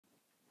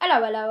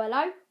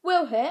Hello.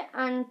 Will here,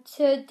 and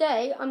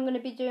today I'm going to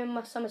be doing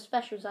my summer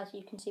specials, as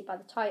you can see by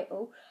the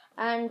title.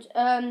 And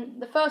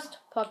the first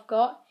top I've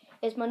got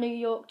is my New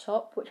York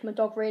top, which my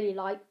dog really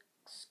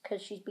likes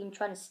because she's been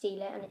trying to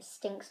steal it and it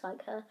stinks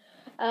like her.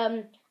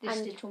 This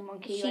little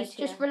monkey. She's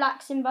just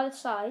relaxing by the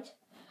side,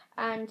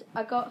 and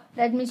I got.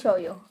 Let me show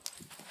you.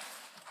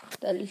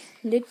 The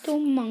little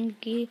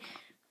monkey.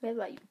 Where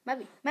are you?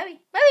 Mary,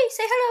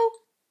 say hello.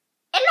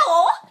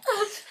 Hello.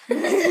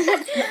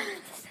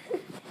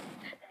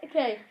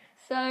 Okay,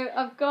 so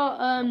I've got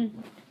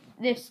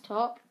this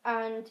top,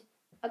 and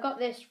I got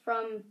this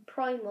from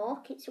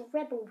Primark. It's a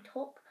Rebel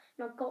top,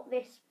 and I got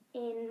this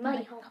in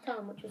May half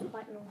term, which was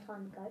quite a long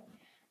time ago.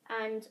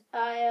 And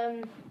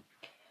I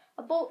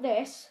bought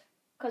this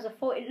because I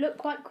thought it looked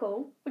quite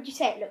cool. Would you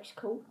say it looks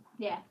cool?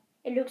 Yeah.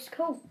 It looks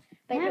cool,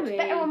 but it looks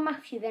better on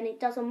Matthew than it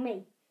does on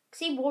me.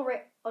 Because he wore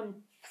it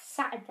on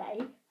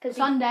Saturday.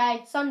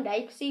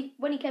 Sunday, because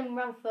when he came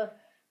around for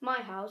my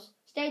house,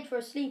 stayed for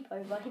a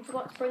sleepover, he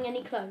forgot to bring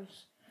any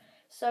clothes.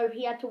 So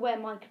he had to wear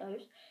my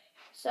clothes.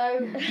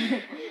 So,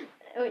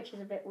 which is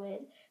a bit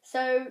weird.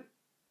 So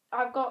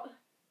I've got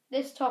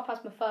this top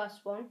as my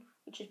first one,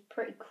 which is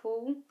pretty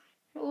cool.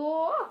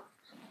 Oh.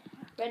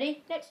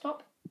 Ready? Next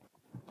top.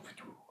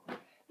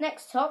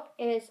 Next top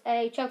is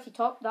a Chelsea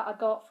top that I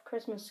got for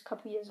Christmas a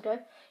couple of years ago.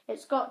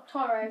 It's got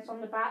Torres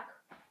on the back,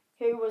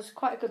 who was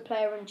quite a good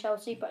player in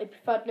Chelsea, but he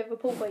preferred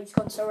Liverpool, but he's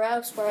gone somewhere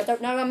else where I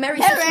don't know. I'm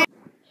Mary.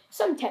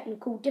 Some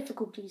technical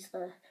difficulties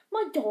there.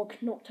 My dog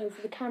knocked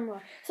over the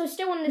camera. So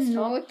still on this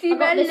top, I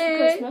got this for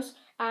Christmas,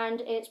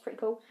 and it's pretty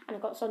cool. And I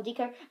got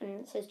sondico,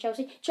 and it says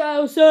Chelsea.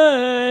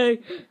 Chelsea!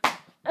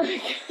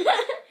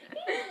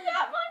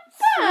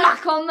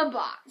 Smack on the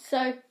back.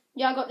 So,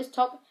 yeah, I got this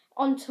top.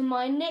 Onto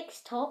my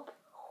next top.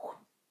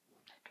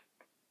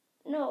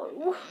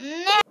 No.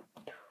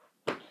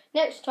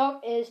 Next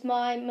top is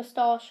my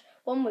moustache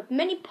one with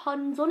many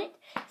puns on it.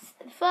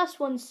 The first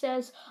one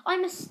says, I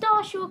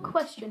moustache you a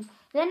question.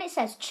 Then it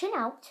says, chin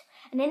out.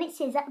 And then it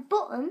says at the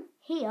bottom,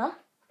 here.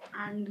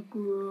 And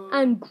grow.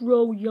 And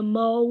grow your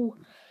mole.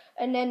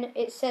 And then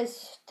it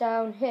says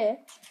down here,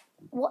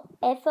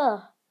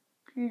 whatever,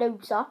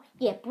 loser.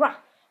 Yeah, bruh.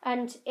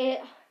 And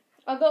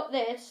I got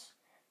this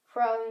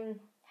from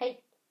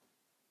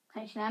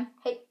H&M.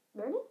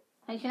 Really?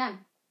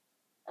 H&M.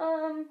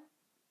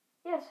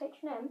 Yes,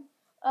 H&M.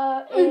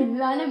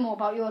 Learning more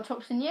about your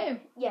tops than you.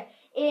 Yeah,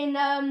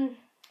 in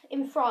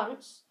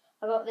France,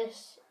 I got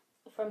this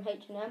from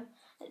H&M.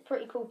 It's a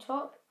pretty cool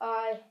top.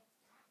 I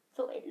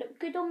thought it looked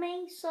good on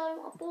me, so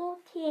I bought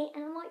it,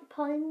 and I like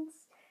puns.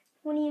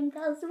 One of them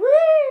does.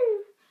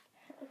 Woo!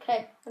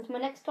 Okay, on to my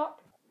next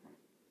top.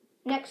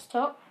 Next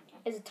top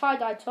is a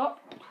tie-dye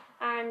top,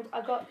 and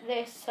I got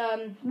this.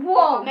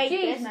 Whoa,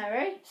 jeez,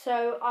 Mary.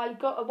 So I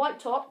got a white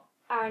top,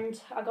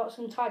 and I got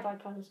some tie-dye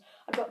colours.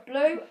 I got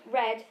blue,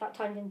 red, that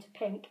turned into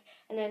pink,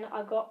 and then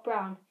I got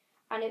brown.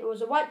 And it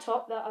was a white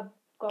top that I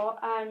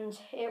got, and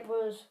it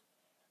was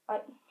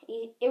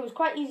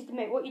quite easy to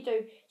make. What you do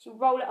is you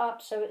roll it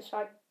up so it's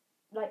like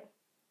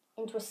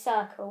into a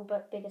circle,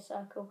 but bigger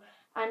circle.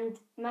 And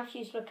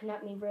Matthew's looking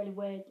at me really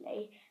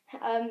weirdly.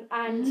 And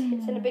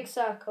it's in a big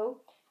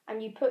circle,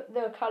 and you put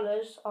the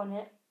colours on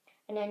it,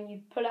 and then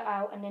you pull it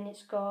out, and then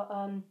it's got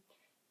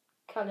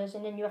colours,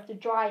 and then you have to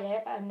dry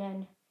it, and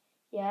then.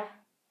 Yeah,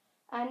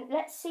 and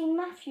let's see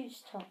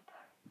Matthew's top.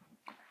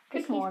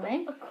 Good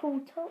morning. A cool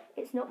top.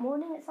 It's not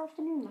morning, it's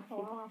afternoon, Matthew.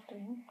 Oh,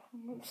 afternoon.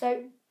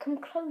 So come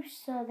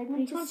closer. They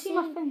want to see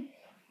my thing.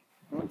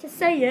 I want to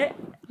say it.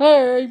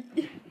 Hey.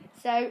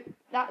 So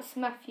that's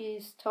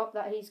Matthew's top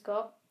that he's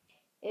got.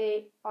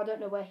 I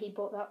don't know where he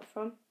bought that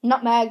from.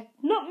 Nutmeg.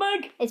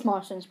 It's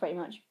Morrison's, pretty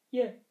much.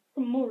 Yeah,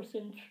 from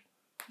Morrison's.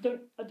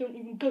 I don't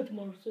even go to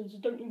Morrison's. I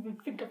don't even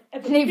think I've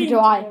ever Neither been do to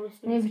I.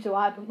 Morrison's. Neither do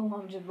I, but my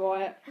mum just bought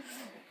it.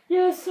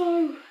 Yeah,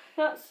 so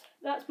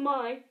that's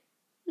my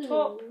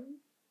top.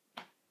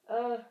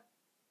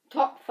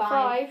 Top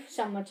five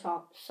summer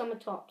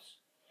tops.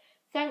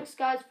 Thanks,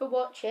 guys, for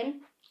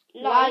watching.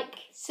 Like,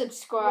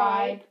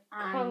 subscribe,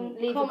 and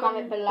leave a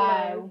comment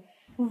below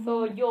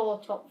for your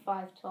top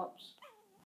 5 tops.